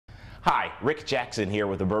Hi, Rick Jackson here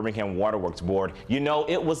with the Birmingham Waterworks Board. You know,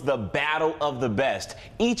 it was the battle of the best.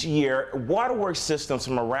 Each year, waterworks systems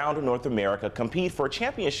from around North America compete for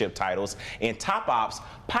championship titles in top ops,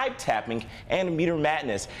 pipe tapping, and meter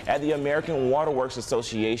madness at the American Waterworks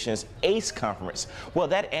Association's ACE conference. Well,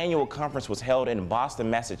 that annual conference was held in Boston,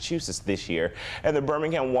 Massachusetts this year, and the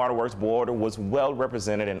Birmingham Waterworks Board was well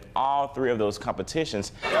represented in all three of those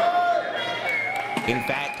competitions. In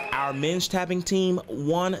fact, our men's tapping team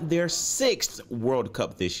won their 6th World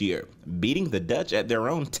Cup this year, beating the Dutch at their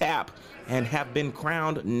own tap, and have been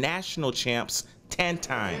crowned national champs 10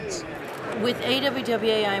 times. With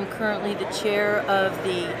AWWA, I am currently the chair of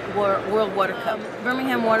the World Water Cup.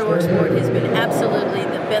 Birmingham Waterworks Board has been absolutely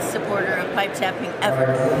the best supporter of pipe tapping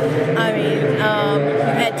ever. I mean, you've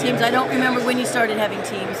had teams, I don't remember when you started having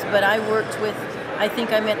teams, but I worked with, I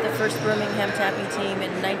think I met the first Birmingham tapping team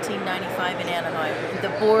in 1995 in Anaheim. The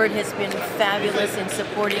board has been fabulous in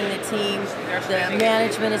supporting the team. The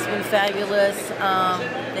management has been fabulous.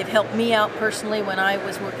 They've helped me out personally when I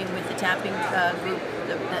was working with the tapping group,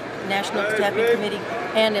 the National Tapping Committee,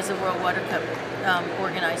 and as a World Water Cup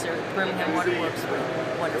organizer. Birmingham Waterworks were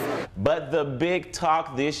wonderful. But the big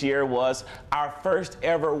talk this year was our first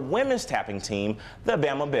ever women's tapping team, the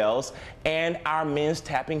Bama Bells, and our men's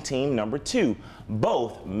tapping team number 2,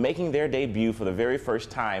 both making their debut for the very first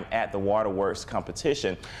time at the Waterworks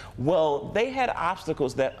competition. Well, they had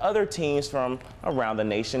obstacles that other teams from around the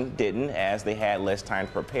nation didn't, as they had less time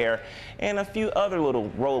to prepare, and a few other little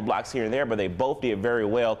roadblocks here and there, but they both did very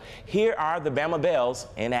well. Here are the Bama Bells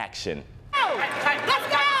in action. Let's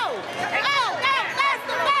go!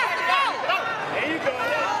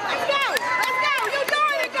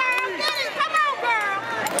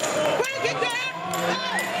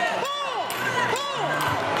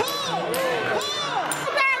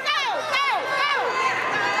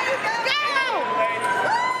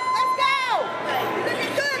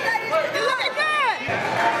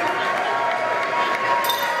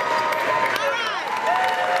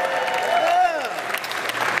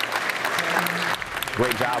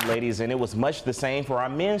 Great job, ladies, and it was much the same for our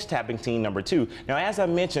men's tapping team number 2. Now, as I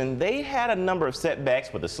mentioned, they had a number of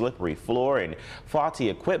setbacks with a slippery floor and faulty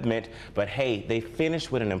equipment, but hey, they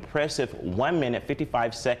finished with an impressive 1 minute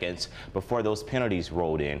 55 seconds before those penalties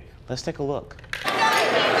rolled in. Let's take a look.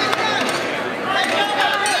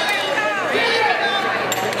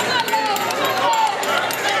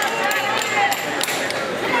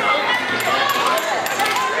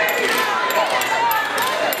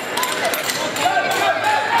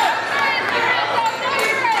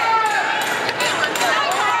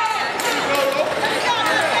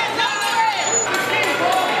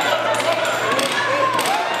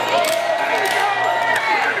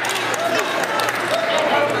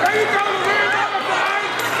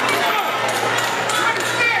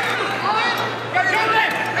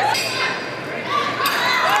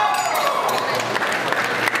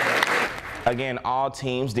 Again, all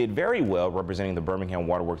teams did very well representing the Birmingham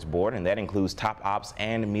Waterworks Board, and that includes top ops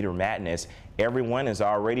and meter madness. Everyone is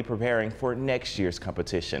already preparing for next year's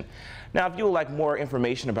competition. Now, if you would like more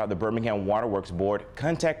information about the Birmingham Waterworks Board,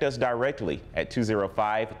 contact us directly at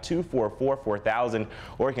 205-244-4000,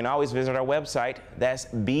 or you can always visit our website. That's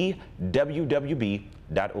BWWB.org.